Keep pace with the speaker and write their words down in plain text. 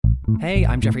Hey,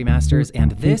 I'm Jeffrey Masters,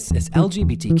 and this is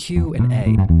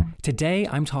LGBTQ&A. Today,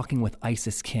 I'm talking with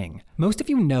Isis King. Most of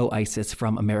you know Isis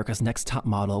from America's Next Top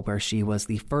Model, where she was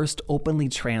the first openly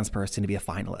trans person to be a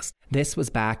finalist. This was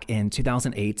back in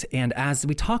 2008, and as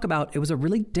we talk about, it was a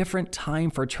really different time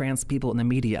for trans people in the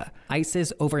media.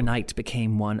 Isis overnight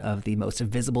became one of the most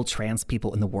visible trans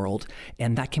people in the world,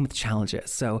 and that came with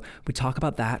challenges. So we talk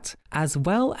about that, as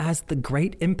well as the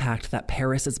great impact that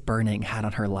Paris is Burning had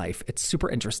on her life. It's super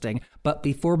interesting. But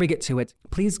before we get to it,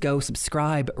 please go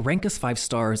subscribe, rank us 5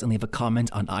 stars, and leave a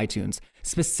comment on iTunes.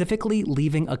 Specifically,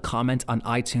 leaving a comment on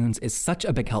iTunes is such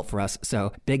a big help for us,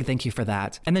 so big thank you for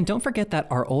that. And then don't forget that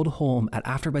our old home at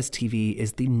AfterBuzz TV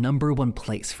is the #1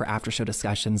 place for after show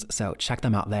discussions, so check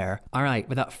them out there. All right,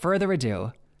 without further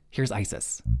ado, here's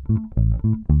Isis.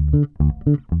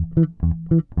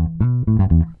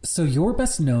 So you're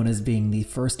best known as being the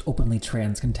first openly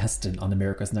trans contestant on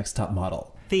America's Next Top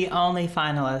Model. The only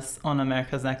finalist on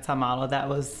America's Next Top Model that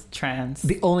was trans.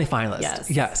 The only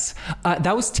finalist? Yes.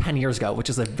 That was 10 years ago, which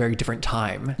is a very different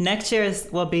time. Next year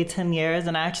will be 10 years,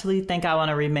 and I actually think I want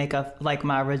to remake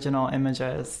my original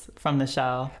images from the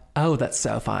show. Oh, that's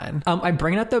so fun. I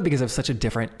bring it up, though, because of such a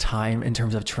different time in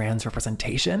terms of trans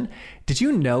representation. Did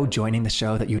you know joining the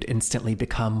show that you'd instantly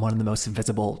become one of the most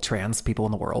visible trans people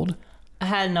in the world? I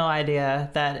had no idea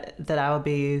that I would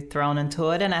be thrown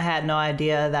into it, and I had no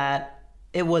idea that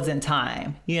it wasn't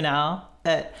time, you know?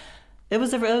 It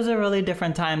was a really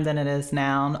different time than it is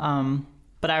now,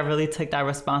 but I really took that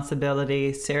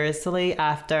responsibility seriously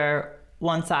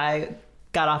once I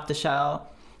got off the show.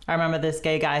 I remember this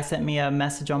gay guy sent me a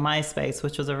message on MySpace,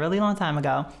 which was a really long time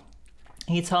ago.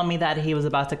 He told me that he was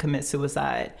about to commit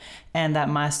suicide and that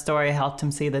my story helped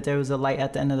him see that there was a light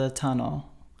at the end of the tunnel.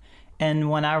 And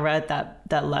when I read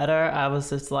that letter, I was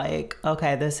just like,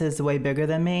 okay, this is way bigger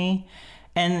than me.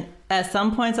 And at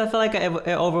some points, I feel like it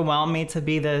overwhelmed me to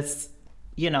be this,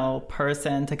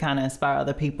 person to kind of inspire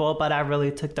other people. But I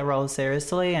really took the role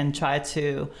seriously and tried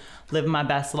to live my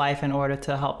best life in order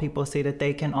to help people see that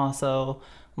they can also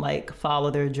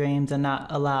follow their dreams and not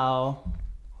allow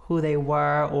who they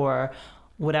were or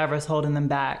whatever's holding them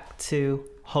back to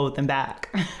hold them back.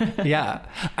 Yeah.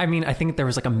 I mean, I think there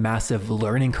was a massive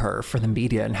learning curve for the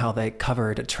media and how they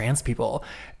covered trans people.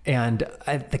 And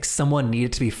I think someone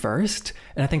needed to be first.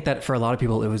 And I think that for a lot of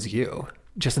people, it was you.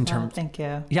 Just in terms. Thank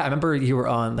you. Yeah, I remember you were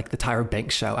on the Tyra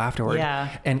Banks show afterward. Yeah.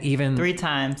 And even 3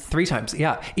 times. 3 times.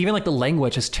 Yeah. Even the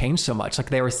language has changed so much.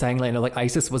 They were saying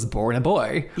Isis was born a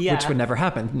boy, which would never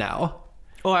happen now.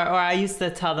 Or I used to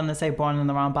tell them to say born in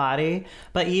the wrong body.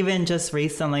 But even just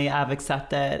recently, I've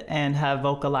accepted and have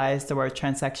vocalized the word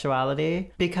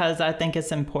transsexuality because I think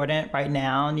it's important right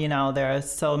now. There are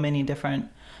so many different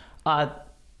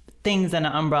things in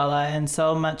an umbrella and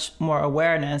so much more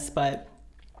awareness. But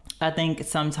I think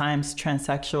sometimes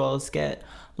transsexuals get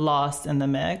lost in the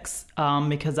mix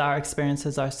because our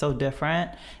experiences are so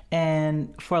different.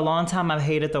 And for a long time, I've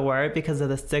hated the word because of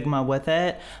the stigma with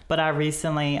it. But I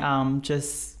recently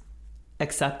just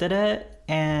accepted it.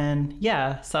 And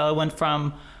so it went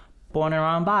from born in the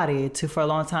wrong body to for a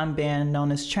long time being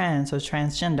known as trans or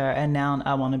transgender. And now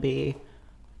I want to be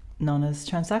known as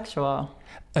transsexual.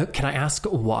 Can I ask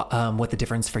what the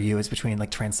difference for you is between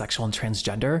transsexual and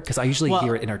transgender? Because I usually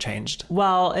hear it interchanged.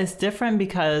 Well, it's different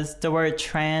because the word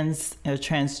trans or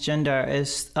transgender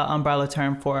is an umbrella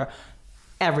term for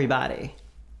everybody.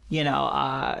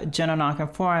 Gender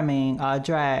nonconforming,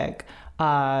 drag,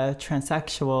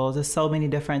 transsexuals. There's so many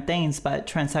different things, but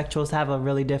transsexuals have a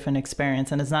really different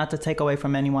experience. And it's not to take away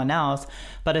from anyone else,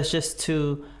 but it's just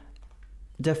to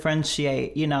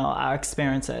differentiate, our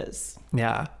experiences.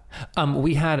 Yeah.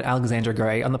 We had Alexandra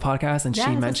Gray on the podcast, and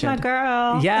she mentioned, my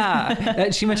girl.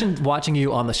 Yeah, she mentioned watching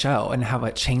you on the show and how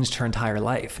it changed her entire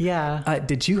life. Yeah.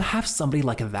 Did you have somebody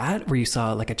like that where you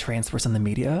saw a trans person in the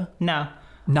media? No.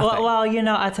 Nothing.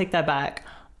 Well, I take that back.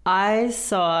 I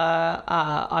saw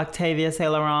Octavia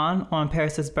Saint Laurent on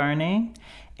Paris is Burning.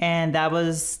 And that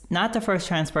was not the first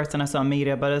trans person I saw in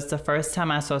media, but it was the first time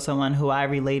I saw someone who I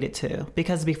related to.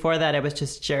 Because before that, it was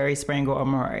just Jerry Springer or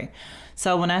Maury.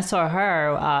 So when I saw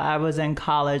her, I was in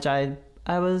college. I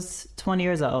was 20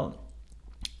 years old.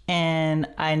 And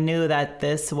I knew that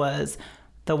this was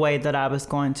the way that I was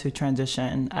going to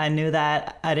transition. I knew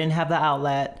that I didn't have the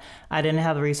outlet, I didn't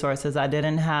have the resources, I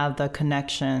didn't have the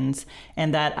connections,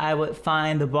 and that I would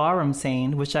find the ballroom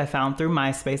scene, which I found through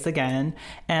MySpace again.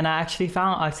 And I actually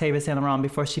found Octavia Saint Laurent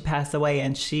before she passed away,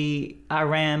 and I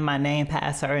ran my name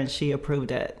past her and she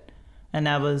approved it. And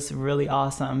that was really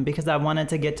awesome because I wanted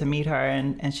to get to meet her,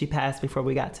 and she passed before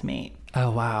we got to meet.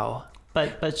 Oh, wow.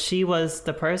 But she was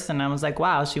the person. I was like,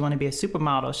 wow, she want to be a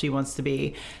supermodel. She wants to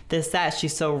be this, that.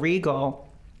 She's so regal.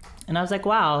 And I was like,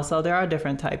 wow, so there are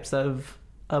different types of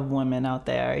women out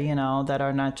there, you know, that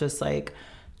are not just like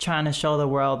trying to show the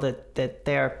world that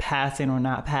they're passing or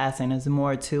not passing. There's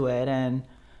more to it. And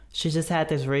she just had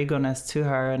this regalness to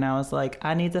her. And I was like,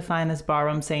 I need to find this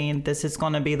ballroom scene. This is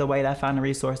going to be the way that I find the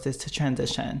resources to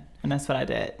transition. And that's what I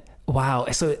did. Wow.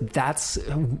 So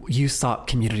you sought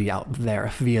community out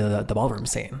there via the ballroom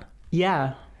scene.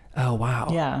 Yeah. Oh, wow.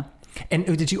 Yeah. And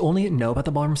did you only know about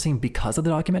the ballroom scene because of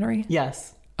the documentary?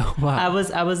 Yes. Oh, wow.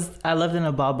 I lived in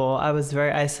a bubble. I was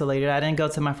very isolated. I didn't go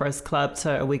to my first club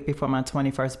till a week before my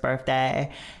 21st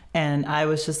birthday. And I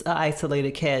was just an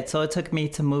isolated kid. So it took me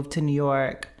to move to New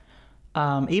York.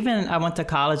 Even I went to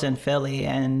college in Philly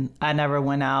and I never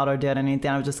went out or did anything.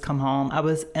 I would just come home. I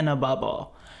was in a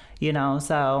bubble, you know,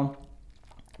 so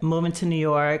moving to New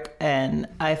York, and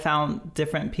I found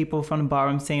different people from the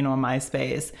ballroom scene on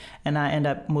MySpace, and I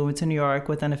ended up moving to New York.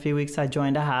 Within a few weeks, I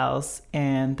joined a house,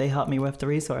 and they helped me with the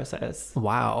resources.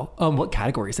 Wow. What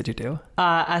categories did you do?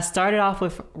 I started off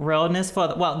with realness.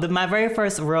 My very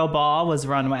first real ball was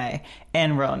runway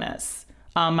and realness.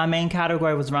 My main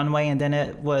category was runway, and then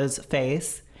it was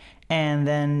face. And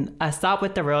then I stopped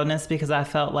with the realness because I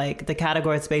felt like the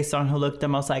category is based on who looked the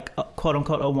most like quote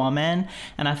unquote a woman.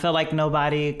 And I feel like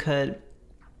nobody can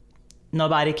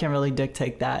really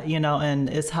dictate that, you know, and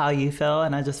it's how you feel.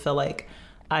 And I just feel like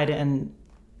I didn't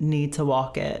need to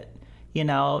walk it, you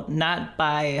know, not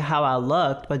by how I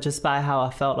looked, but just by how I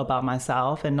felt about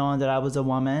myself and knowing that I was a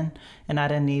woman and I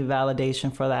didn't need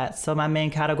validation for that. So my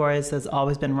main categories has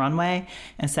always been runway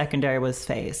and secondary was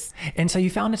face. And so you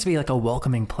found it to be like a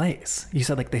welcoming place. You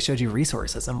said like they showed you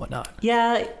resources and whatnot.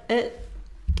 Yeah,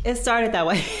 it started that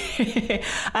way.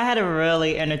 I had a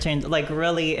really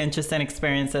really interesting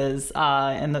experiences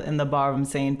in the ballroom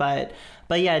scene. But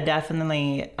yeah,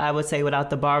 definitely I would say without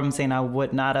the ballroom scene, I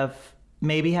would not have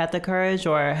maybe had the courage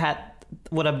or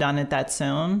would have done it that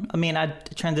soon. I mean, I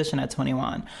transitioned at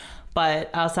 21. But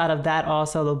outside of that,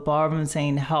 also the ballroom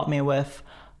scene helped me with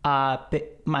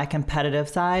my competitive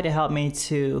side. It helped me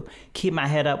to keep my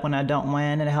head up when I don't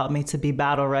win. And it helped me to be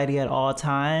battle ready at all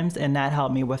times. And that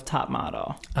helped me with Top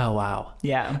Model. Oh, wow.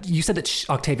 Yeah. You said that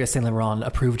Octavia Saint Laurent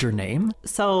approved your name?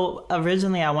 So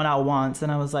originally I went out once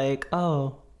and I was like,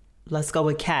 oh, let's go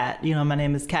with Kat. You know, my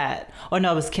name is Kat. Or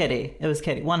no, it was Kitty. It was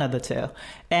Kitty. One of the two.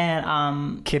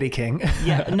 And Kitty King.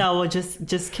 Yeah, no,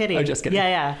 just Kitty. Oh, just Kitty.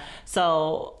 Yeah.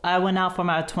 So I went out for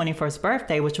my 21st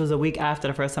birthday, which was a week after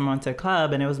the first time I went to a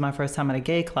club, and it was my first time at a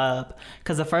gay club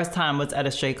because the first time was at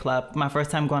a straight club. My first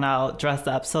time going out dressed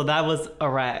up. So that was a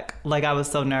wreck. Like I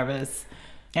was so nervous.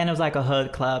 And it was like a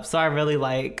hood club. So I really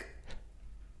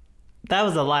that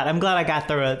was a lot. I'm glad I got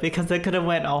through it because it could have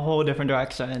went a whole different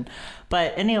direction.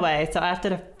 But anyway, so after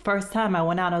the first time I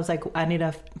went out, I was like, I need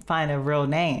to find a real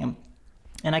name.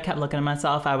 And I kept looking at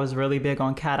myself. I was really big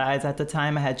on cat eyes at the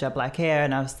time. I had jet black hair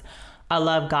and I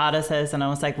love goddesses. And I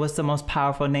was like, what's the most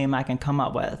powerful name I can come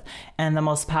up with? And the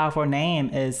most powerful name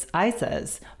is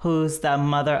Isis, who's the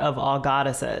mother of all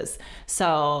goddesses.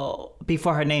 So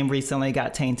before her name recently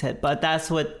got tainted, but that's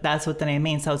what the name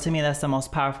means. So to me, that's the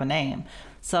most powerful name.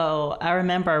 So I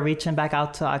remember reaching back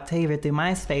out to Octavia through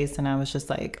MySpace and I was just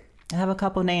like, I have a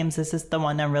couple names. This is the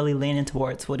one I'm really leaning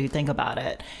towards. What do you think about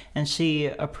it? And she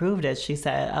approved it. She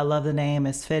said, I love the name.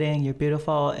 It's fitting. You're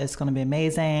beautiful. It's going to be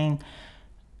amazing.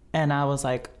 And I was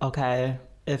like, okay,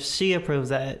 if she approves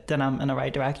it, then I'm in the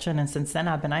right direction. And since then,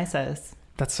 I've been ISIS.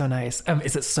 That's so nice.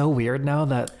 Is it so weird now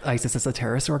that ISIS is a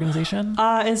terrorist organization?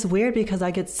 It's weird because I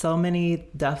get so many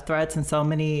death threats and so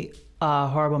many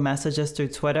horrible messages through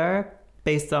Twitter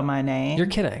based on my name. You're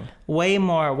kidding. Way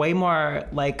more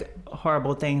like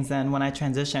horrible things than when I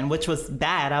transitioned, which was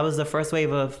bad. I was the first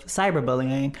wave of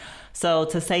cyberbullying. So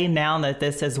to say now that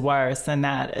this is worse than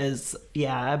that is,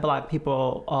 yeah, I block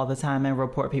people all the time and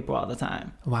report people all the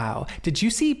time. Wow. Did you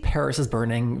see Paris is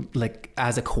Burning like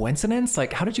as a coincidence?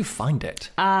 Like, how did you find it?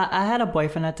 I had a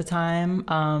boyfriend at the time,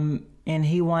 and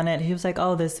he was like,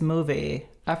 oh, this movie.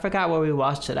 I forgot where we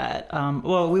watched it at.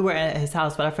 Well, we were at his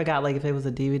house, but I forgot like if it was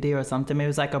a DVD or something. Maybe it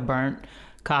was like a burnt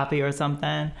copy or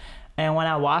something. And when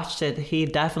I watched it, he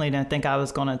definitely didn't think I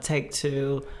was going to take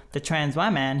to the trans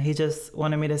women. He just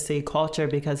wanted me to see culture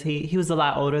because he was a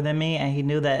lot older than me and he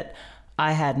knew that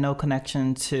I had no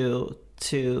connection to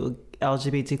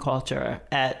LGBT culture.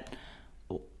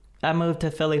 I moved to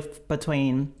Philly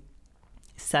between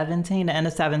 17, the end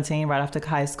of 17, right after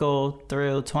high school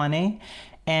through 20.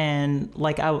 And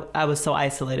like I was so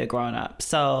isolated growing up.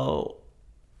 So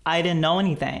I didn't know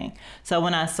anything. So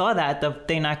when I saw that, the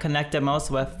thing I connected most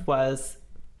with was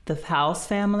the House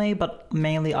family, but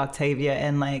mainly Octavia.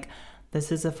 And like,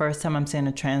 this is the first time I'm seeing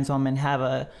a trans woman have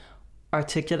a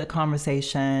articulate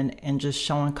conversation and just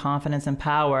showing confidence and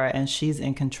power, and she's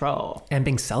in control and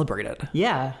being celebrated.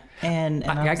 Yeah. And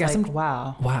I guess like,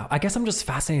 wow. I guess I'm just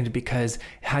fascinated because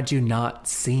had you not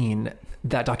seen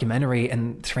that documentary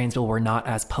and trans people were not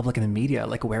as public in the media,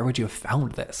 like where would you have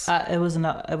found this?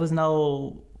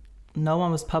 No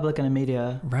one was public in the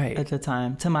media right at the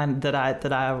time that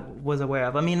I was aware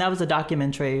of. I mean, that was a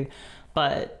documentary,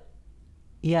 but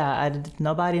yeah,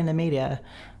 nobody in the media.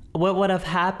 What would have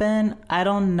happened? I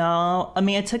don't know. I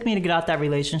mean, it took me to get out that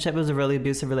relationship. It was a really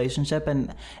abusive relationship,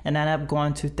 and I ended up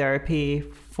going to therapy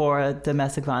for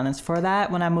domestic violence for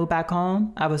that. When I moved back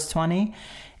home, I was 20,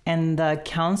 and the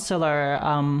counselor,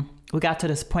 we got to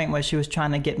this point where she was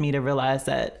trying to get me to realize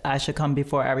that I should come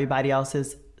before everybody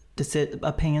else's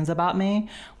opinions about me,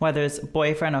 whether it's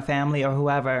boyfriend or family or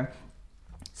whoever.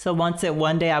 So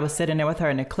one day I was sitting there with her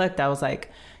and it clicked. I was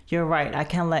like, you're right. I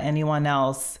can't let anyone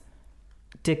else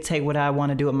dictate what I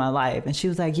want to do with my life. And she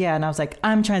was like, yeah. And I was like,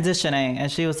 I'm transitioning.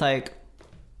 And she was like,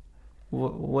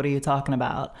 what are you talking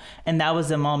about? And that was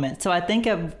the moment. So I think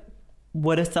it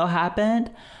would have still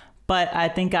happened, but I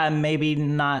think I maybe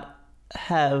not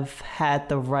have had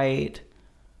the right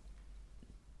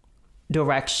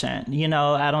direction. You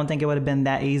know, I don't think it would have been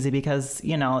that easy because,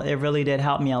 you know, it really did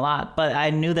help me a lot. But I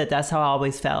knew that that's how I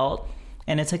always felt.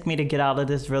 And it took me to get out of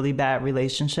this really bad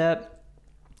relationship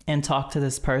and talk to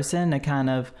this person to kind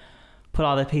of put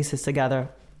all the pieces together.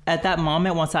 At that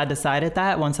moment, once I decided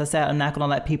that, once I said I'm not going to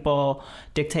let people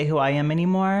dictate who I am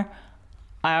anymore,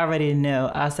 I already knew.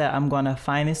 I said I'm going to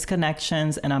find these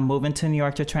connections and I'm moving to New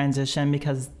York to transition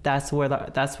because that's where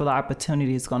the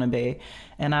opportunity is going to be.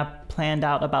 And I planned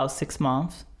out about 6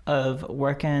 months of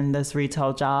working this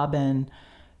retail job, and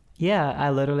yeah, I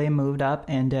literally moved up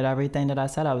and did everything that I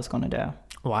said I was going to do.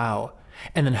 Wow.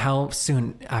 And then how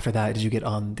soon after that did you get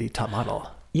on the Top Model?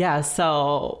 Yeah,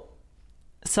 so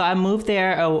I moved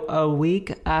there a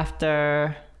week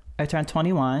after I turned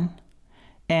 21.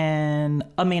 And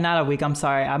I mean, not a week, I'm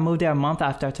sorry. I moved there a month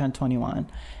after I turned 21.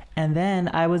 And then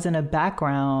I was in a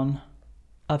background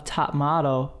of Top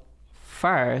Model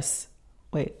first.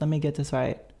 Wait, let me get this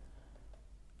right.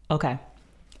 Okay.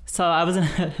 So I was in,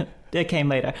 it came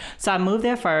later. So I moved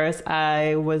there first.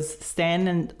 I was staying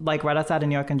in, like, right outside of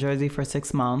New York and Jersey for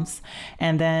 6 months.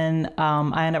 And then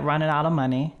I ended up running out of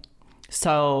money.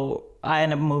 So I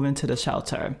ended up moving to the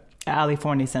shelter at Ali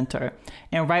Forney Center.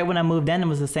 And right when I moved in, it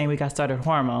was the same week I started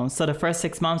hormones. So the first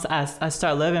 6 months, I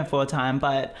started living full time,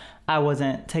 but I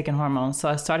wasn't taking hormones. So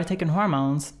I started taking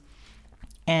hormones.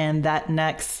 And that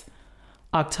next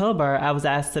October, I was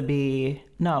asked to be,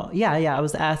 I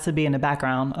was asked to be in the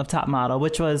background of Top Model,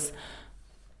 which was,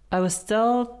 I was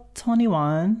still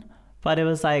 21, but it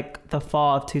was like the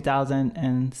fall of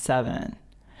 2007.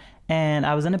 And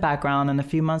I was in the background, and a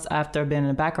few months after being in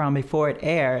the background, before it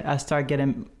aired, I started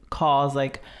getting calls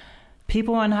like,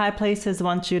 people in high places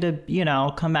want you to, you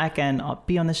know, come back and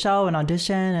be on the show and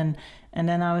audition. And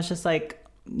then I was just like,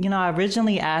 you know, I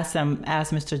originally asked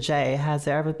Mr. J, has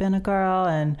there ever been a girl?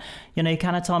 And, you know, he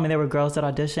kind of told me there were girls that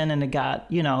auditioned and it got,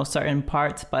 you know, certain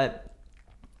parts, but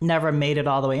never made it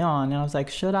all the way on. And I was like,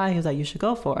 should I? He was like, you should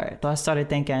go for it. So I started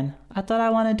thinking, I thought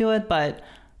I want to do it, but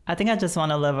I think I just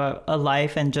want to live a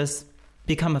life and just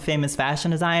become a famous fashion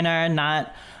designer,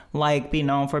 not like be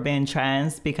known for being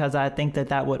trans, because I think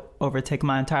that would overtake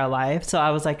my entire life. So I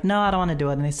was like, no, I don't want to do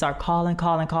it. And they start calling.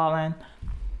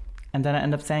 And then I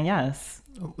end up saying yes.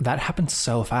 That happened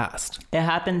so fast. It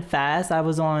happened fast. I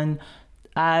was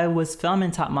filming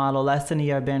Top Model less than a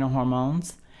year being on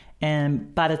hormones.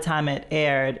 And by the time it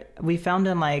aired, we filmed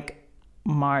in like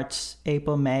March,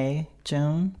 April, May,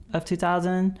 June of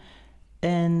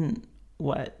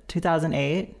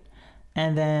 2008.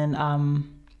 And then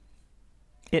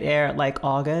it aired like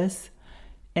August.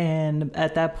 And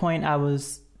at that point I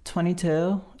was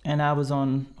 22 and I was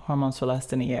on hormones for less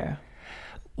than a year.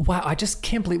 Wow, I just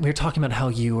can't believe we were talking about how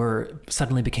you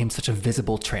suddenly became such a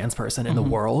visible trans person in the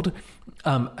world.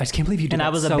 I just can't believe you did that. And I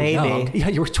was so a baby. Young. Yeah,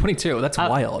 you were 22. That's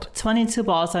wild. 22,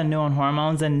 but also new on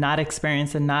hormones and not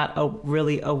experienced and not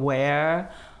really aware.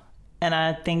 And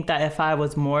I think that if I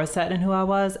was more set in who I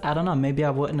was, I don't know, maybe I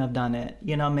wouldn't have done it.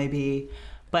 You know, maybe.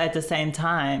 But at the same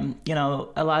time, you know,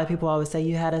 a lot of people always say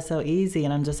you had it so easy.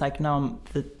 And I'm just like, no,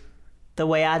 the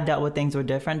way I dealt with things were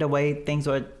different. The way things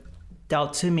were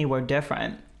dealt to me were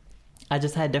different. I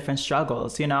just had different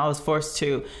struggles. You know, I was forced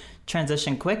to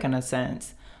transition quick in a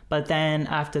sense. But then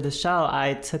after the show,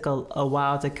 I took a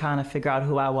while to kind of figure out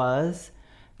who I was,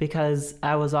 because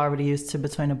I was already used to,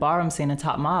 between the ballroom scene and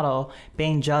top model,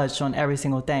 being judged on every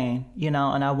single thing, and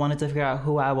I wanted to figure out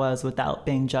who I was without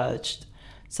being judged.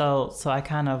 So I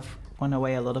kind of went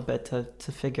away a little bit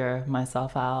to figure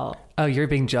myself out. Oh, you're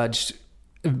being judged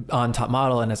on top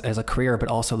model and as a career, but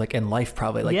also like in life,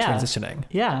 probably like transitioning.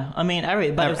 Yeah. I mean, but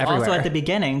it was also at the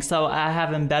beginning. So I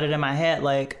have embedded in my head,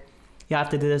 like, you have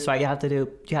to do this right. You have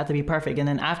to be perfect. And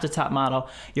then after top model,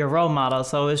 you're role model.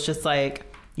 So it's just like,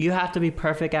 you have to be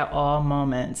perfect at all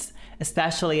moments,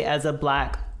 especially as a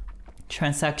Black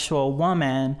transsexual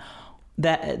woman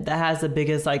that has the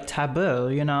biggest like taboo,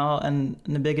 and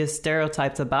the biggest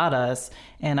stereotypes about us.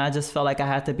 And I just felt like I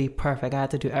had to be perfect. I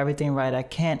had to do everything right. I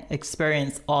can't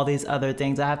experience all these other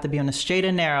things. I have to be on the straight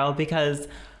and narrow because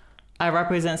I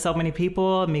represent so many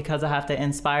people and because I have to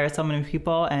inspire so many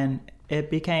people. And it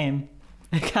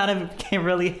kind of became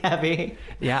really heavy.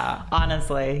 Yeah.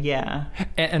 Honestly, yeah.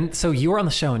 And so you were on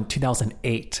the show in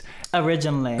 2008.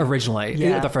 Originally,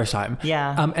 yeah. The first time.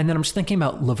 Yeah. And then I'm just thinking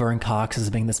about Laverne Cox as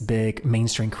being this big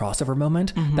mainstream crossover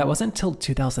moment. Mm-hmm. That wasn't until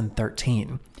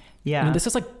 2013. Yeah. I mean, this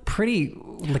is like pretty,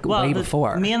 like way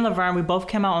before. Me and Laverne, we both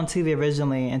came out on TV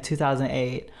originally in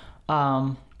 2008.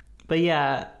 But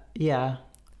yeah.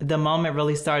 The moment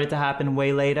really started to happen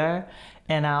way later.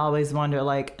 And I always wonder,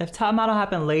 like, if top model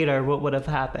happened later, what would have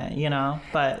happened,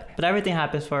 But everything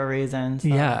happens for a reason. So.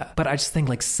 Yeah, but I just think,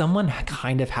 like, someone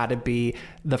kind of had to be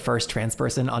the first trans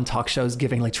person on talk shows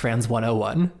giving, like, Trans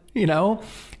 101,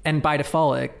 And by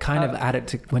default, it kind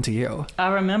of went to you. I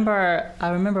remember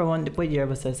what year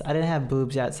was this? I didn't have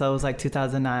boobs yet, so it was, like,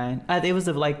 2009. It was,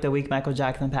 like, the week Michael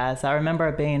Jackson passed. I remember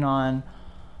being on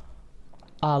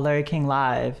Larry King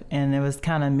Live, and it was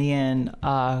kind of me and...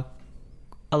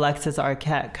 Alexis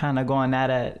Arquette kind of going at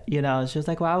it, She was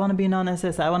like, well, I want to be known as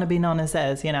this. I want to be known as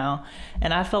this, And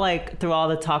I feel like through all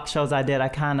the talk shows I did, I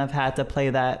kind of had to play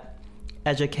that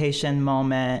education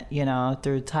moment,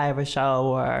 through Tyra Show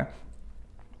or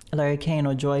Larry King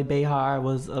or Joy Behar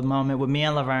was a moment with me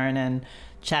and Laverne and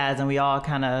Chaz, and we all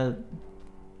kind of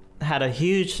had a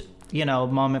huge,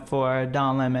 moment for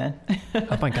Don Lemon.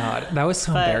 Oh my God, that was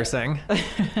so embarrassing.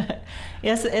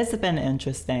 It's been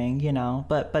interesting,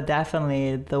 but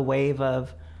definitely the wave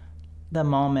of the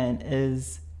moment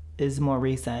is more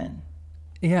recent.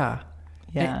 Yeah.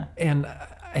 Yeah. And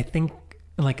I think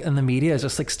like in the media is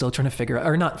just like still trying to figure out,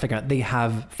 or not figure out, they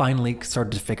have finally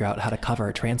started to figure out how to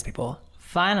cover trans people.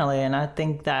 Finally. And I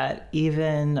think that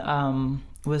even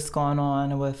what's going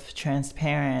on with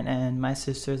Transparent and my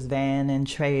sisters Van and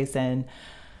Trace, and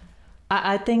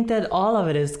I think that all of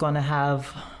it is going to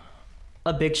have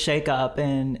a big shakeup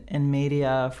in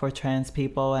media for trans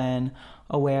people and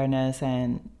awareness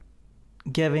and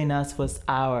giving us what's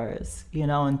ours,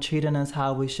 and treating us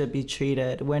how we should be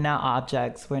treated. We're not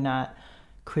objects. We're not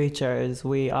creatures.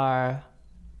 We are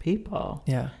people.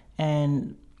 Yeah.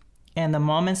 And the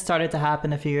moment started to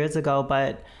happen a few years ago,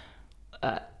 but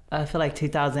I feel like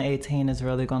 2018 is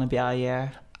really going to be our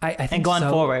year. I think and going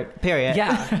so. forward, period.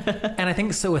 Yeah. And I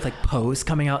think so with like Pose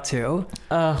coming out too.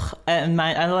 And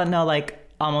I don't know, like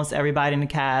almost everybody in the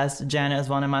cast. Janet is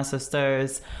one of my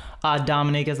sisters.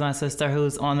 Dominique is my sister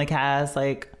who's on the cast.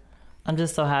 Like, I'm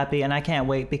just so happy, and I can't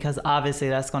wait because obviously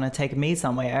that's going to take me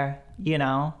somewhere,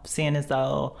 seeing as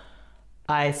though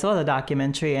I saw the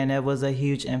documentary and it was a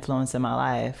huge influence in my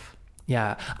life.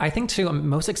 Yeah. I think too, I'm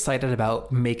most excited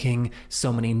about making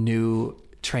so many new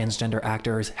transgender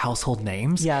actors household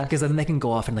names. Yeah. Because then they can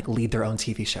go off and like lead their own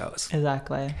TV shows.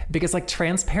 Exactly. Because like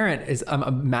Transparent is I'm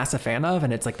a massive fan of,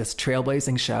 and it's like this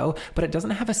trailblazing show, but it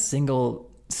doesn't have a single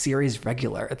series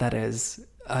regular that is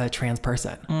a trans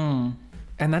person.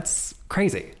 And that's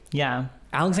crazy. Yeah.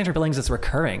 Alexandra Billings is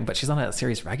recurring, but she's not a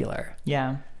series regular.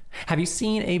 Yeah. Have you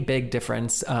seen a big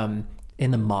difference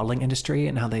in the modeling industry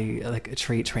and how they like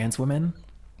treat trans women?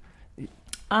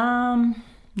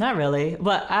 Not really.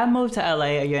 But I moved to LA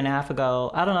a year and a half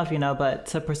ago. I don't know if you know, but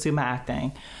to pursue my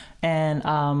acting. And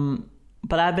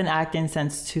but I've been acting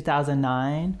since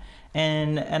 2009.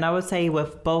 And I would say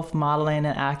with both modeling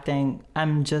and acting,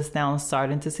 I'm just now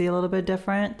starting to see a little bit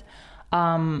different.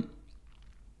 But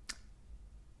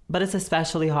it's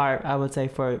especially hard, I would say,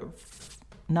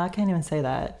 no, I can't even say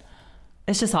that.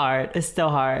 It's just hard. It's still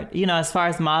hard. As far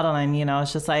as modeling,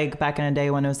 it's just like back in the day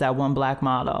when it was that one Black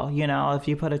model. If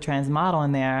you put a trans model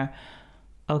in there,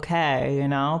 okay,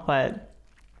 but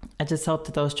I just hope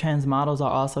that those trans models are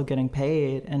also getting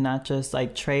paid and not just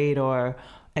like trade or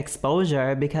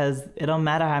exposure, because it don't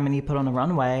matter how many you put on the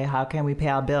runway. How can we pay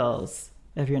our bills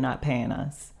if you're not paying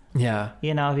us? Yeah.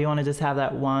 If you want to just have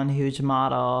that one huge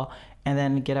model and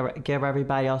then give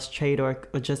everybody else trade or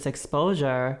just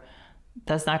exposure,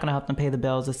 that's not going to help them pay the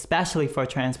bills, especially for a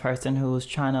trans person who's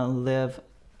trying to live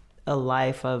a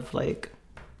life of like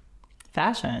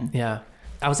fashion. Yeah.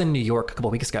 I was in New York a couple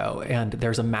of weeks ago, and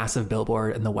there's a massive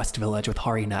billboard in the West Village with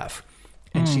Hari Neff.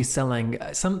 And she's selling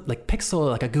some like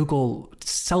Pixel, like a Google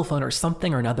cell phone or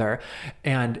something or another.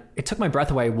 And it took my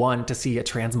breath away, one, to see a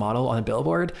trans model on a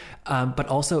billboard, but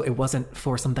also it wasn't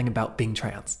for something about being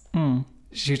trans.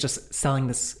 She was just selling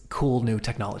this cool new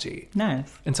technology.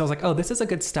 Nice. And so I was like, oh, this is a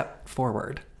good step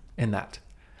forward in that.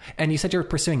 And you said you're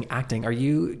pursuing acting. Are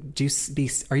you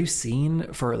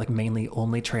seen for like mainly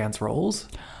only trans roles?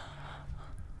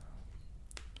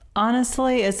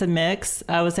 Honestly, it's a mix.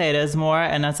 I would say it is more,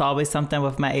 and that's always something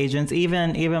with my agents,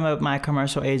 even with my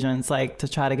commercial agents, like to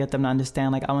try to get them to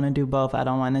understand, like I want to do both. I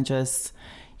don't want to just,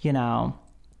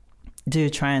 do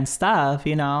trans stuff,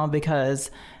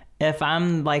 because if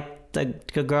I'm like the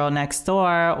girl next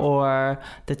door or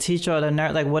the teacher or the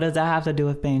nurse, like what does that have to do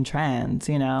with being trans,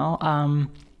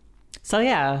 So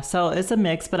yeah, so it's a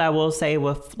mix, but I will say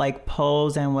with like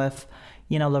Pose and with,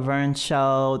 Laverne's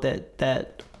show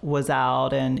that was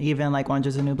out, and even like Orange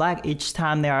is the New Black, each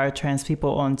time there are trans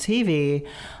people on TV,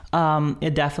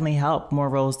 it definitely helped more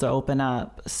roles to open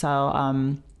up. So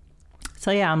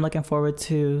yeah, I'm looking forward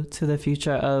to the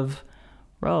future of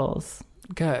roles.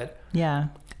 Good. Yeah.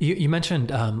 You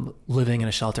mentioned living in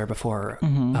a shelter before.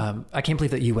 I can't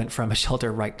believe that you went from a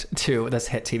shelter right to this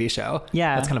hit TV show.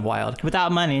 Yeah. That's kind of wild.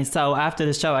 Without money. So after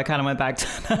the show, I kind of went back to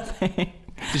nothing.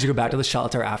 Did you go back to the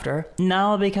shelter after?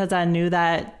 No, because I knew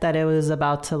that it was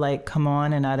about to like come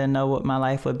on, and I didn't know what my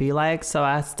life would be like. So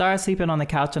I started sleeping on the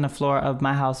couch on the floor of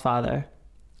my house father.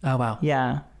 Oh, wow.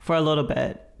 Yeah, for a little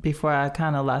bit before I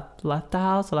kind of left the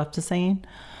house, left the scene.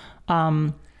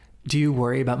 Do you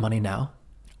worry about money now?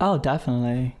 Oh,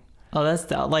 definitely. Oh,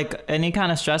 that's like any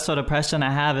kind of stress or depression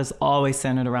I have is always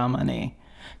centered around money.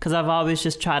 Because I've always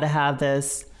just tried to have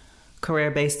this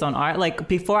career based on art. Like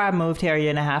before I moved here a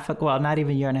year and a half ago, well, not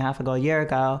even a year and a half ago, a year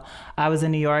ago, I was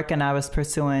in New York and I was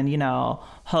pursuing,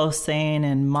 hosting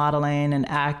and modeling and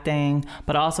acting,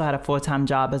 but I also had a full-time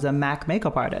job as a MAC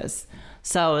makeup artist.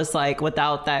 So it's like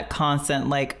without that constant,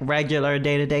 like regular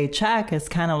day-to-day check, it's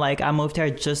kind of like I moved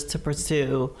here just to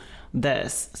pursue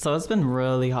this. So it's been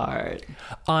really hard.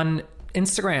 On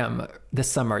Instagram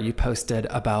this summer, you posted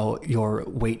about your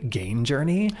weight gain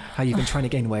journey, how you've been trying to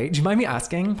gain weight. Do you mind me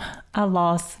asking? I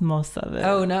lost most of it.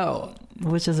 Oh, no.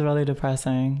 Which is really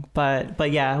depressing.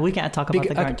 But yeah, we can't talk about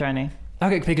the current journey.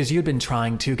 Okay, because you'd been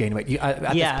trying to gain weight.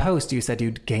 At this post, you said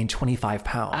you'd gained 25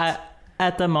 pounds.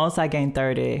 At the most, I gained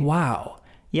 30. Wow.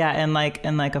 Yeah, in like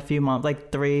a few months,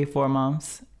 like 3-4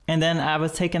 months. And then I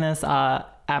was taking this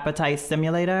appetite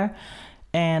stimulator.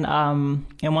 And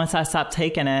once I stopped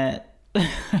taking it,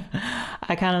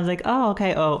 I kind of was like, oh,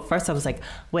 okay. Oh, first I was like,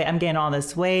 wait, I'm gaining all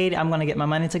this weight. I'm going to get my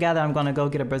money together. I'm going to go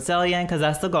get a Brazilian because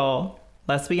that's the goal.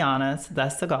 Let's be honest.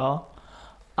 That's the goal.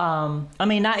 I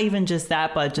mean, not even just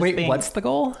that, but just wait, what's the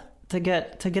goal? To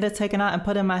get it taken out and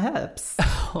put in my hips.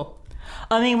 Oh.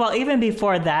 I mean, well, even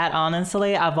before that,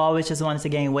 honestly, I've always just wanted to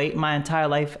gain weight my entire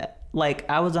life. Like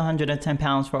I was 110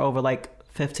 pounds for over like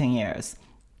 15 years.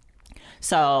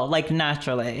 So like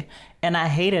naturally, and I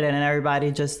hated it, and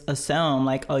everybody just assumed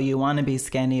like, oh, you want to be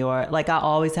skinny, or like I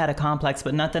always had a complex,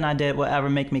 but nothing I did would ever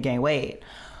make me gain weight.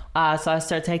 So I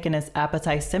started taking this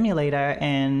appetite stimulator,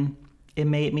 and it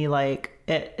made me like,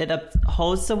 it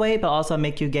holds the weight, but also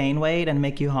make you gain weight and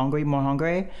make you more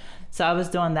hungry. So I was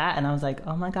doing that, and I was like,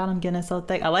 oh my God, I'm getting so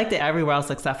thick. I liked it everywhere else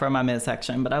except for my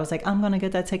midsection, but I was like, I'm going to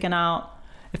get that taken out.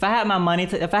 If I had my money,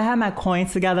 if I had my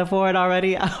coins together for it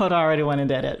already, I would already went and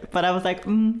did it. But I was like, I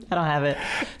don't have it.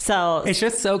 So it's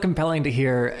just so compelling to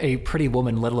hear a pretty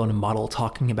woman, let alone a model,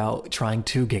 talking about trying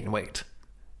to gain weight.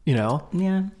 Yeah.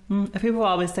 If people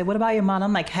always say, what about your mom?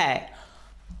 I'm like, hey,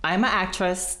 I'm an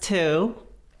actress too,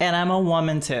 and I'm a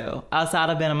woman too, outside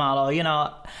of being a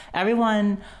model.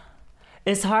 Everyone...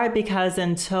 It's hard because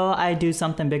until I do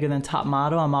something bigger than top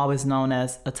model, I'm always known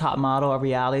as a top model or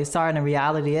reality star. And the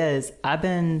reality is I've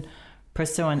been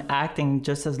pursuing acting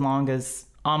just as long as,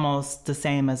 almost the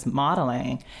same as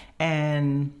modeling.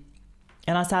 And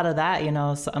outside of that,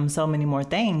 I'm so many more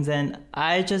things. And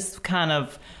I just kind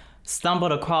of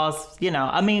stumbled across,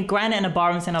 granted in a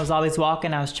barroom scene, I was always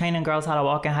walking. I was training girls how to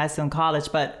walk in high school and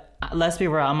college. But let's be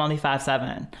real, I'm only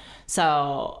 5'7".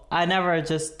 So I never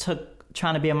just took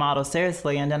trying to be a model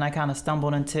seriously, and then I kind of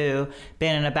stumbled into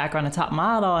being in the background of top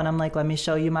model, and I'm like, let me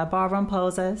show you my ballroom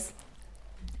poses,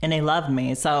 and they loved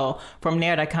me. So from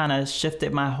there, that kind of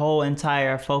shifted my whole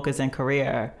entire focus and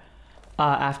career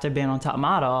after being on top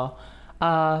model.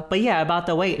 But yeah, about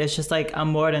the weight, it's just like I'm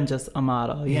more than just a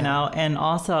model, you know? And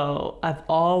also, I've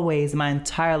always, my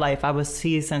entire life, I was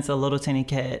teased since a little teeny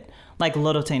kid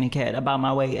about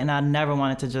my weight. And I never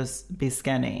wanted to just be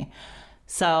skinny.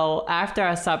 So after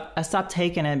I stopped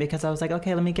taking it because I was like,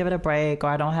 okay, let me give it a break, or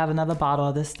I don't have another bottle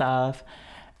of this stuff.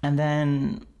 And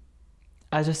then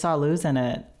I just started losing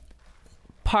it.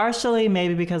 Partially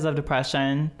maybe because of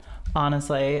depression,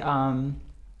 honestly.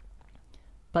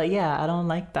 But yeah, I don't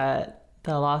like that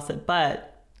I lost it.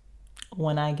 But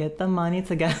when I get the money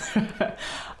together,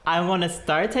 I'm going to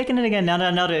start taking it again. Now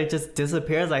that I know that it just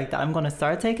disappears like that, I'm going to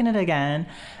start taking it again.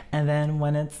 And then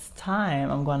when it's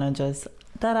time, I'm going to just,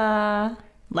 ta-da,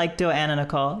 like do Anna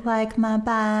Nicole, like my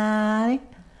body.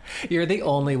 You're the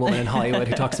only woman in Hollywood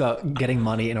who talks about getting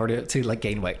money in order to like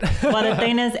gain weight. Well, the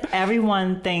thing is,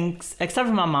 everyone thinks, except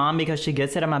for my mom, because she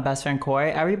gets it, and my best friend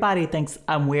Corey, everybody thinks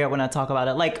I'm weird when I talk about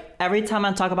it. Like every time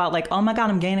I talk about like, oh my God,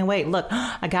 I'm gaining weight. Look,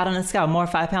 I got on the scale, more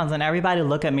 5 pounds. And everybody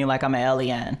look at me like I'm an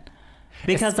alien.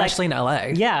 Because especially in LA.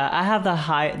 Yeah, I have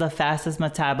the fastest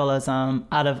metabolism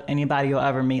out of anybody you'll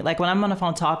ever meet. Like when I'm on the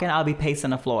phone talking, I'll be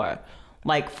pacing the floor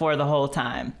like for the whole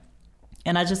time.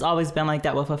 And I just always been like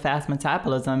that with a fast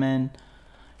metabolism. And,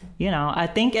 you know, I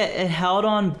think it held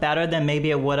on better than maybe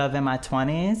it would have in my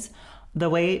 20s, the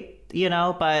weight, you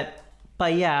know, but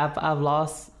yeah, I've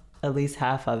lost at least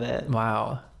half of it.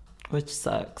 Wow. Which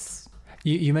sucks.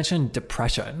 You mentioned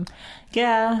depression.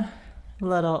 Yeah,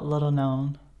 little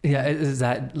known. Yeah, is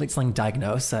that like something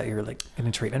diagnosed that you're like in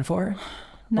a treatment for?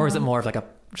 No. Or is it more of like I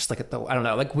don't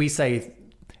know, like we say,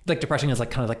 like depression is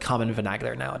like kind of like common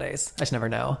vernacular nowadays. I just never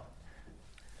know.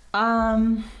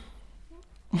 I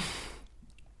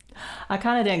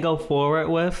kind of didn't go forward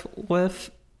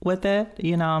with it.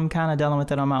 You know, I'm kind of dealing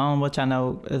with it on my own, which I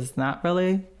know is not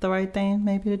really the right thing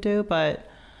maybe to do. But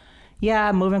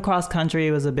yeah, moving cross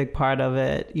country was a big part of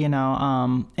it, you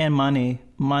know, and money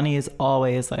is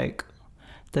always like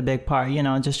the big part, you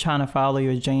know, just trying to follow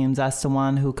your dreams. That's the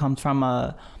one who comes from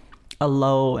a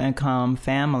low income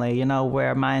family, you know,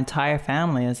 where my entire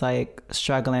family is like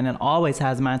struggling and always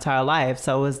has my entire life.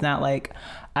 So it's not like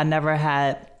I never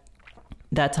had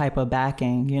that type of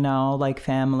backing, you know, like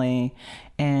family.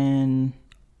 And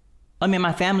I mean,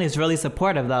 my family is really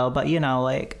supportive though, but you know,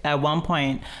 like at one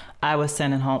point I was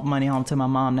sending money home to my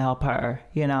mom to help her,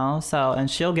 you know, so, and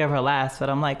she'll give her last, but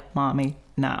I'm like, mommy,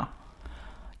 no,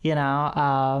 you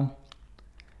know,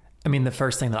 I mean, the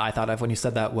first thing that I thought of when you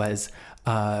said that was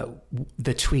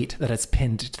the tweet that is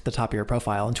pinned to the top of your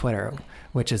profile on Twitter,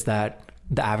 which is that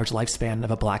the average lifespan of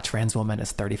a Black trans woman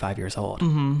is 35 years old.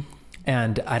 Mm-hmm.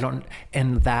 And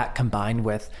that combined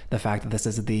with the fact that this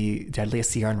is the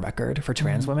deadliest year on record for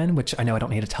trans women, which I know I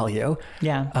don't need to tell you.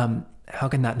 Yeah. How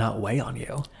can that not weigh on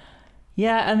you?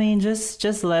 Yeah, I mean,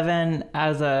 just living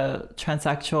as a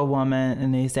transsexual woman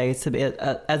in these days, to be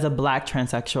as a Black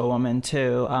transsexual woman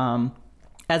too,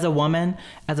 as a woman,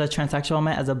 as a transsexual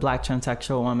woman, as a Black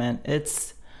transsexual woman,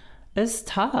 it's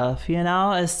tough, you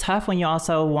know? It's tough when you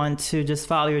also want to just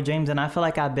follow your dreams. And I feel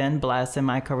like I've been blessed in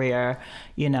my career,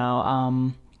 you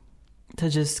know, to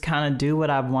just kind of do what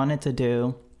I've wanted to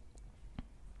do.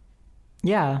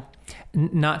 Yeah.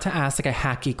 Not to ask like a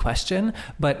hacky question,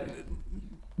 but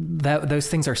those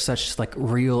things are such like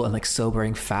real and like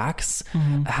sobering facts.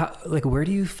 Mm-hmm. How, like, where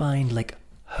do you find like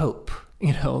hope?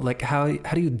 You know, like how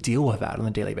do you deal with that on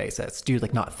a daily basis? Do you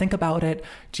like not think about it?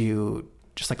 Do you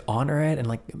just like honor it and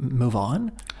like move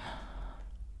on?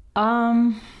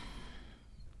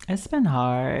 It's been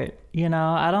hard, you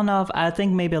know. I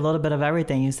think maybe a little bit of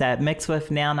everything you said mixed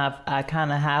with now. I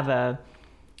kind of have a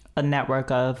network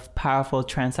of powerful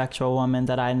transsexual women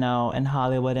that I know in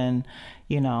Hollywood, and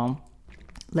you know,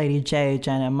 Lady J,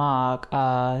 Janet Mock,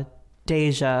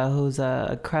 Deja, who's a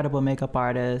incredible makeup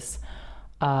artist.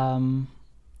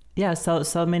 Yeah,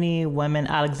 so many women,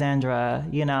 Alexandra,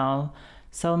 you know,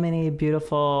 so many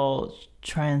beautiful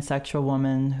transsexual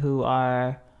women who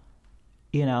are,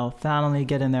 you know, finally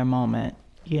getting their moment,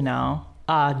 you know.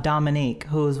 Dominique,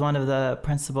 who's one of the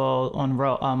principal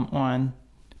on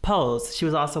Pose. She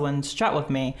was also in Strut with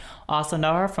me. Also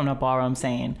know her from the ballroom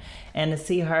scene. And to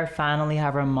see her finally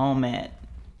have her moment,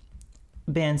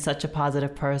 being such a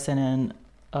positive person and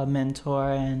a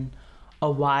mentor and a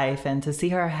wife, and to see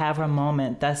her have her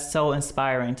moment, that's so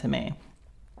inspiring to me.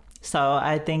 So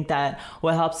I think that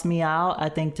what helps me out, I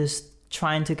think just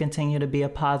trying to continue to be a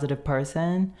positive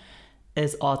person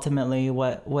is ultimately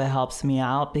what helps me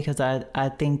out, because I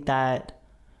think that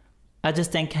I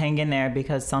just think hang in there,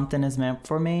 because something is meant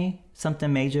for me,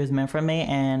 something major is meant for me,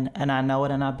 and I know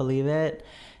it and I believe it,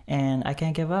 and I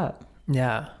can't give up.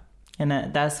 Yeah.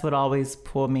 And that's what always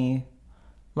pulled me,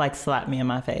 like slap me in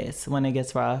my face when it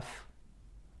gets rough.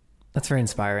 That's very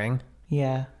inspiring.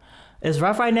 Yeah. It's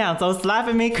rough right now, so it's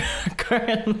slapping me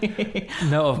currently.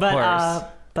 No, of course.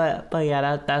 But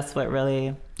yeah, that's what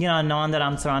really, knowing that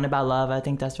I'm surrounded by love, I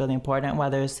think that's really important,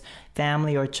 whether it's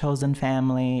family or chosen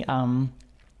family.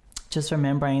 Just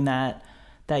remembering that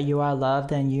you are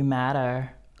loved and you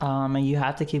matter. And you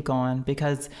have to keep going,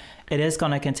 because it is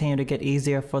going to continue to get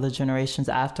easier for the generations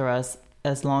after us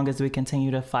as long as we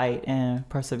continue to fight and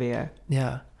persevere.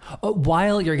 Yeah.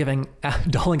 While you're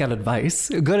doling out advice,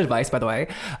 good advice, by the way,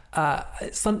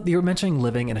 you were mentioning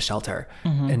living in a shelter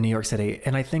in New York City.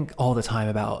 And I think all the time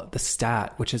about the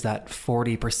stat, which is that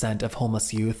 40% of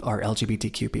homeless youth are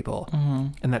LGBTQ people.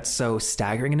 And that's so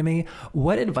staggering to me.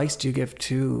 What advice do you give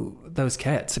to those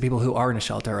kids, to people who are in a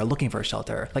shelter or looking for a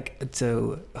shelter, like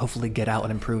to hopefully get out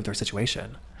and improve their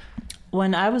situation?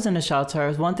 When I was in the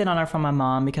shelter, one thing I learned from my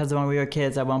mom, because when we were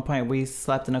kids, at one point we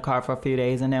slept in a car for a few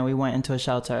days and then we went into a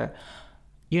shelter.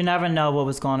 You never know what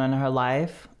was going on in her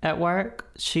life at work.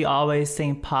 She always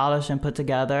seemed polished and put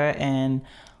together. And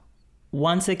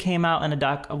once it came out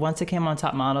once it came on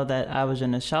Top Model that I was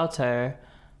in the shelter,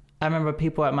 I remember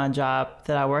people at my job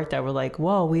that I worked at were like,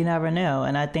 whoa, we never knew.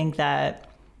 And I think that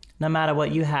no matter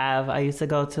what you have, I used to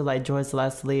go to like Joyce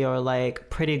Leslie or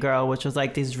like Pretty Girl, which was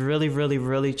like these really, really,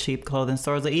 really cheap clothing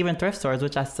stores, or even thrift stores,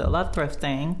 which I still love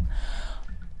thrifting.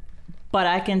 But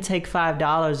I can take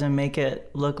 $5 and make it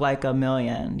look like $1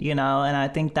 million, And I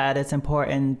think that it's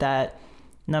important that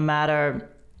no matter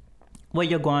what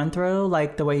you're going through,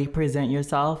 like the way you present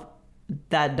yourself,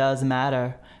 that does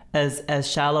matter. As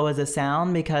shallow as it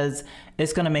sounds, because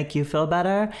it's going to make you feel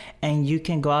better, and you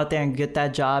can go out there and get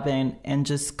that job and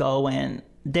just go in.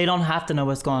 They don't have to know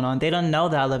what's going on. They don't know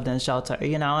that I lived in a shelter,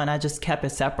 and I just kept it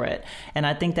separate. And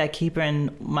I think that keeping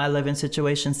my living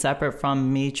situation separate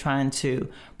from me trying to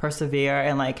persevere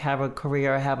and like have a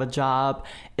career, have a job,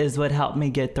 is what helped me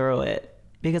get through it.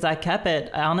 Because I kept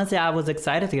it. Honestly, I was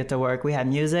excited to get to work. We had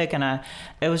music, and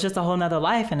it was just a whole nother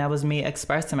life. And that was me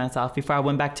expressing myself before I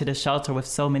went back to the shelter with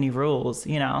so many rules,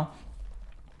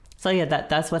 So yeah,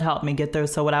 that's what helped me get through.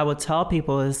 So what I would tell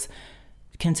people is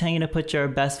continue to put your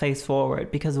best face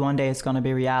forward, because one day it's going to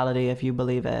be reality if you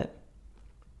believe it.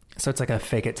 So it's like a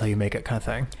fake it till you make it kind of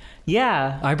thing.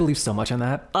 Yeah. I believe so much in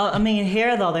that. I mean,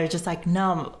 here, though, they're just like,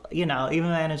 no, even my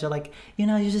manager, like, you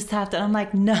just have to. I'm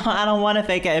like, no, I don't want to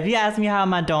fake it. If you ask me how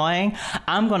am I doing,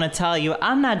 I'm going to tell you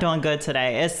I'm not doing good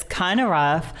today. It's kind of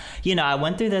rough. I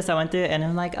went through this, and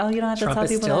I'm like, oh, you don't have to Trump tell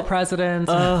people. Trump is still president.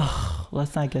 Oh,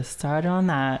 let's not get started on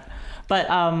that. But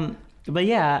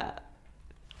yeah.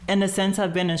 In the sense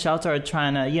I've been in shelter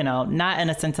trying to, not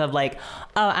in a sense of like,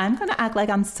 oh, I'm going to act like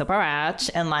I'm super rich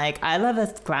and like I love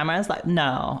this glamorous. Like,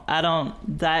 no, I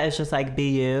don't. That is just like be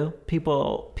you.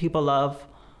 People love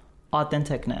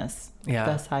authenticness. Yeah.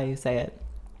 That's how you say it.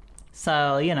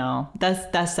 So,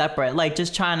 that's separate. Like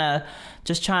just trying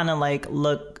to like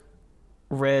look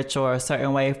rich or a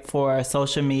certain way for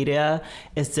social media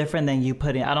is different than you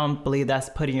I don't believe that's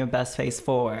putting your best face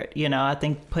forward. I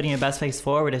think putting your best face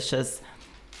forward is just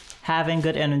having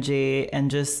good energy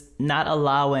and just not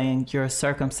allowing your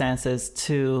circumstances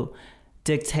to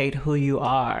dictate who you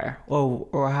are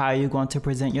or how you're going to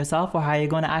present yourself or how you're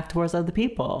going to act towards other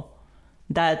people.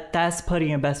 That's putting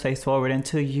your best face forward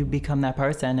until you become that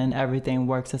person and everything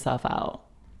works itself out.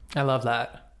 I love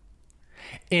that.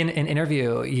 In an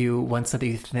interview, you once said that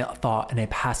you thought in a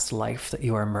past life that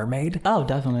you were a mermaid. Oh,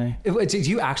 definitely. Did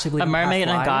you actually believe a mermaid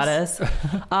and a goddess?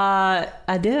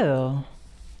 I do.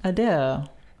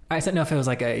 I didn't know if it was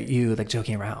like you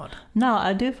joking around. No,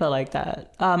 I do feel like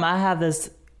that. I have this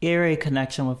eerie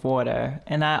connection with water,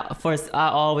 and I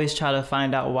always try to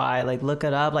find out why. Like look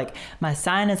it up. Like my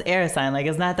sign is air sign. Like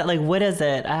it's not that. Like what is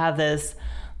it? I have this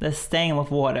thing with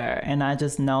water, and I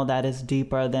just know that it's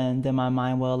deeper than my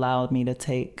mind will allow me to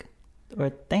take or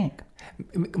think.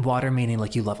 Water meaning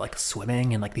like you love like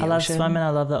swimming and like the ocean? I love swimming. I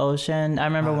love the ocean. I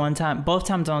remember both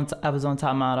times I was on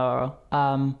Top Model.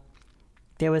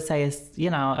 They would say,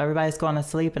 everybody's going to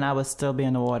sleep, and I would still be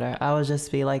in the water. I would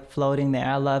just be like floating there.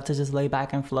 I love to just lay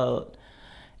back and float.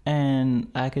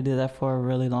 And I could do that for a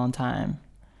really long time.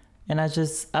 And I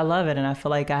love it. And I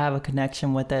feel like I have a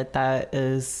connection with it that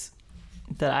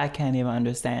I can't even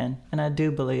understand. And I do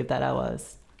believe that I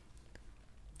was.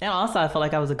 And also I feel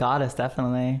like I was a goddess,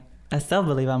 definitely. I still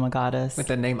believe I'm a goddess. With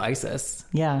the name Isis.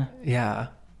 Yeah. Yeah.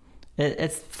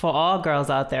 It's for all girls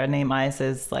out there, name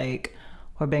Isis, like,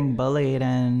 we're being bullied,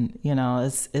 and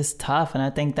it's tough, and I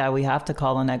think that we have to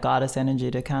call on that goddess energy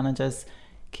to kind of just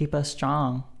keep us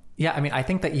strong. Yeah, I mean, I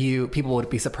think that people would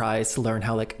be surprised to learn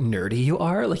how like nerdy you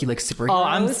are. Like you like superheroes. Oh,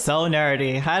 I'm so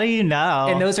nerdy. How do you know?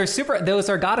 And those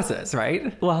are goddesses,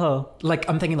 right? Whoa. Like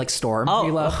I'm thinking like Storm. Oh,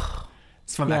 you love.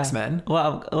 from X-Men.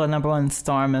 Well, number one,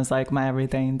 Storm is like my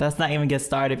everything. Let's not even get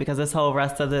started because this whole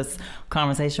rest of this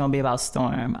conversation will be about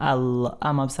Storm.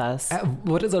 I'm obsessed.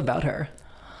 What is it about her?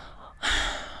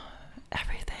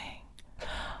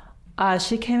 Everything.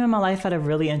 She came in my life at a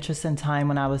really interesting time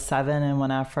when I was 7, and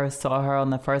when I first saw her on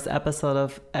the first episode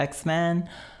of X-Men,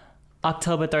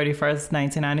 October 31st,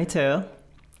 1992,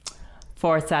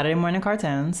 for Saturday morning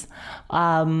cartoons.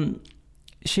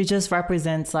 She just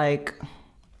represents like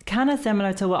kind of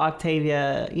similar to what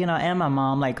Octavia, and my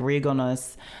mom, like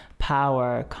regalness,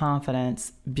 power,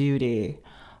 confidence, beauty.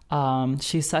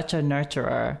 She's such a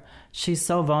nurturer. She's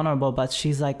so vulnerable, but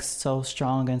she's like so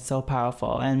strong and so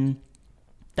powerful. And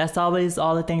that's always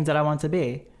all the things that I want to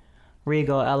be.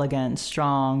 Regal, elegant,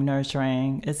 strong,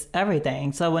 nurturing. It's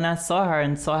everything. So when I saw her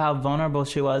and saw how vulnerable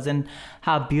she was and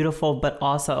how beautiful, but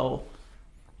also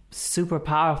super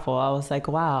powerful, I was like,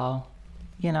 wow.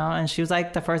 And she was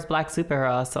like the first Black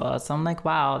superhero I saw. So I'm like,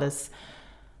 wow, this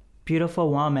beautiful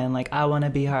woman, like I want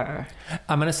to be her.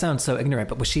 I'm going to sound so ignorant,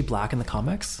 but was she Black in the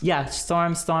comics? Yeah,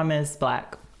 Storm is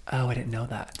Black. Oh, I didn't know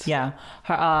that. Yeah.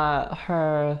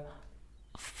 Her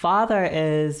father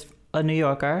is a New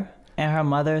Yorker and her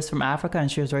mother is from Africa,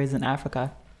 and she was raised in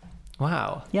Africa.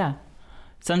 Wow. Yeah.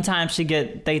 Sometimes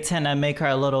they tend to make her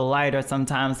a little lighter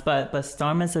sometimes, but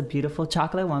Storm is a beautiful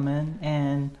chocolate woman,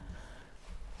 and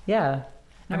yeah.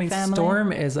 I mean, family.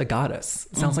 Storm is a goddess.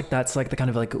 It sounds like that's like the kind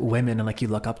of like women and like you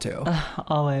look up to.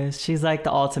 Always. She's like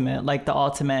the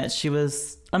ultimate. She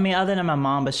was, other than my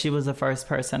mom, but she was the first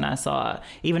person I saw.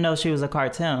 Even though she was a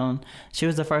cartoon, she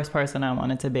was the first person I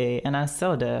wanted to be, and I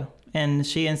still do. And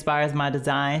she inspires my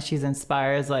design. She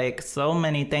inspires like so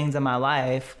many things in my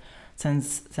life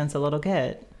since a little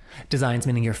kid. Designs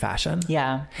meaning your fashion?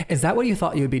 Yeah. Is that what you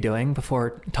thought you would be doing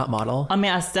before Top Model?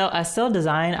 I still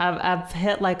design. I've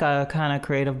hit like a kind of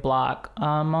creative block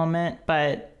moment,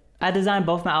 but I designed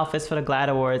both my outfits for the GLAAD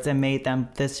Awards and made them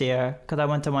this year because I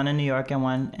went to one in New York and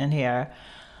one in here.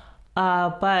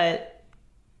 But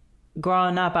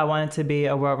growing up, I wanted to be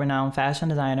a world-renowned fashion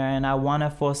designer, and I won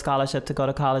a full scholarship to go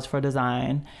to college for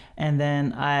design. And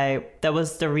then that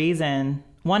was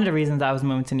one of the reasons I was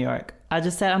moving to New York. I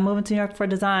just said I'm moving to New York for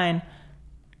design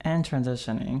and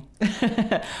transitioning.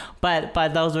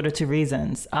 but those were the two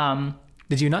reasons.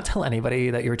 Did you not tell anybody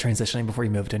that you were transitioning before you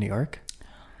moved to New York?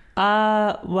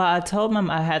 Well, I told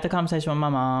I had the conversation with my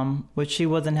mom, which she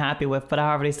wasn't happy with, but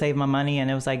I already saved my money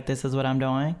and it was like, this is what I'm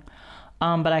doing.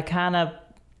 But I kind of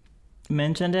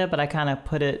mentioned it, but I kind of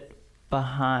put it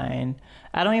behind.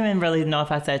 I don't even really know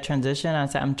if I said transition. I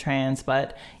said I'm trans,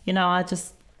 but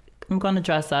I'm going to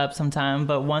dress up sometime.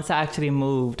 But once I actually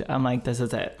moved, I'm like, this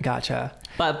is it. Gotcha.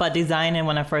 But designing,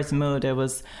 when I first moved, I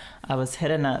was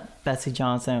hitting up Bessie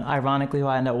Johnson, ironically, who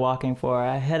I ended up walking for.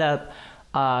 I hit up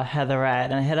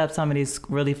Heatherette, and I hit up some of these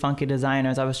really funky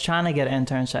designers. I was trying to get an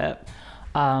internship,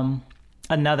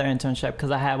 another internship,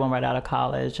 because I had one right out of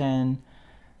college. And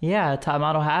yeah, Top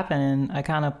Model happened, and I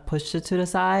kind of pushed it to the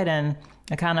side, and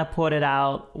I kind of poured it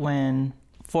out to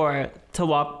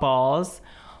walk balls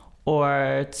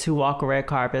or to walk red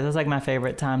carpets. It's like my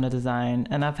favorite time to design.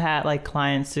 And I've had like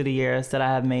clients through the years that I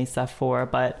have made stuff for,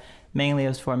 but mainly it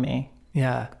was for me.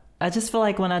 Yeah. I just feel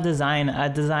like when I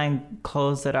design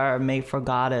clothes that are made for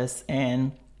goddess,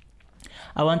 and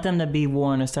I want them to be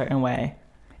worn a certain way.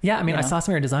 Yeah, I mean, I saw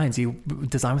some of your designs. You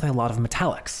design with a lot of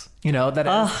metallics, that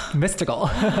is mystical.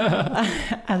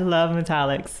 I love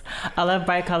metallics. I love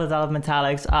bright colors. I love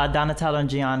metallics. Donatello and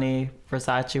Gianni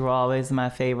Versace were always my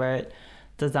favorite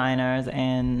designers,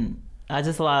 and I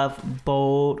just love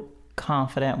bold,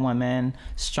 confident women,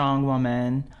 strong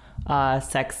women,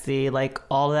 sexy, like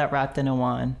all of that wrapped into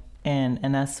one.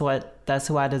 And that's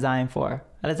who I design for.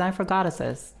 I design for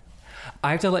goddesses.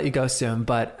 I have to let you go soon,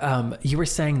 but you were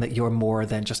saying that you're more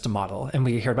than just a model, and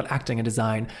we heard about acting and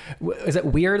design. Is it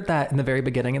weird that in the very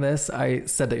beginning of this, I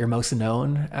said that you're most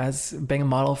known as being a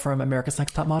model from America's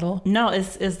Next Top Model? No,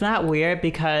 it's not weird,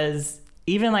 because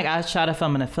even like I shot a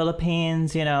film in the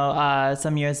Philippines,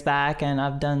 some years back, and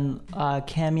I've done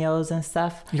cameos and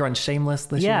stuff. You're on Shameless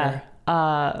this year.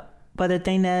 Yeah. But the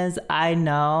thing is, I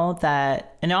know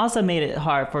that, and it also made it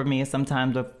hard for me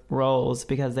sometimes with roles,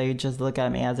 because they just look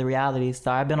at me as a reality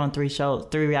star. I've been on 3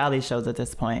 reality shows at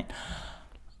this point.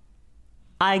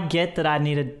 I get that I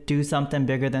need to do something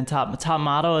bigger than Top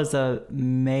Model is a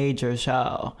major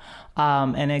show,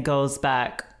 and it goes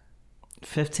back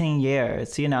 15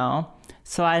 years,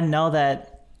 So I know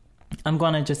that I'm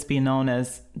going to just be known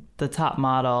as the Top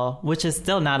Model, which is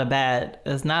still not a bad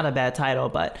title,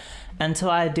 but until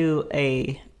I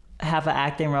have an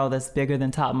acting role that's bigger than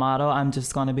Top Model, I'm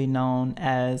just going to be known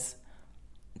as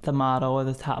the model or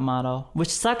the top model, which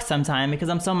sucks sometimes because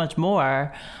I'm so much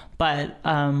more. But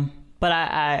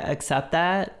I accept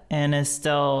that, and it's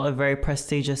still a very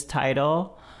prestigious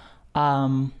title.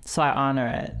 So I honor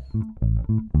it.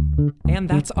 And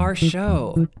that's our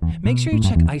show. Make sure you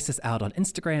check Isis out on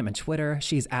Instagram and Twitter.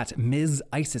 She's at Ms.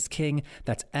 Isis King.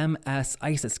 That's MS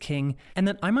Isis King. And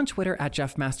then I'm on Twitter at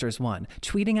JeffMasters1.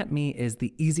 Tweeting at me is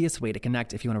the easiest way to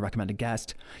connect if you want to recommend a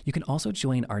guest. You can also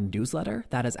join our newsletter.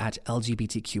 That is at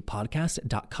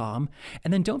lgbtqpodcast.com.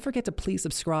 And then don't forget to please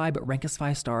subscribe, rank us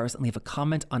 5 stars, and leave a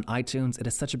comment on iTunes. It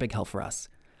is such a big help for us.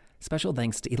 Special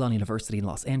thanks to Elon University in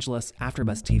Los Angeles,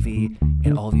 AfterBuzz TV,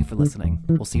 and all of you for listening.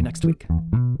 We'll see you next week.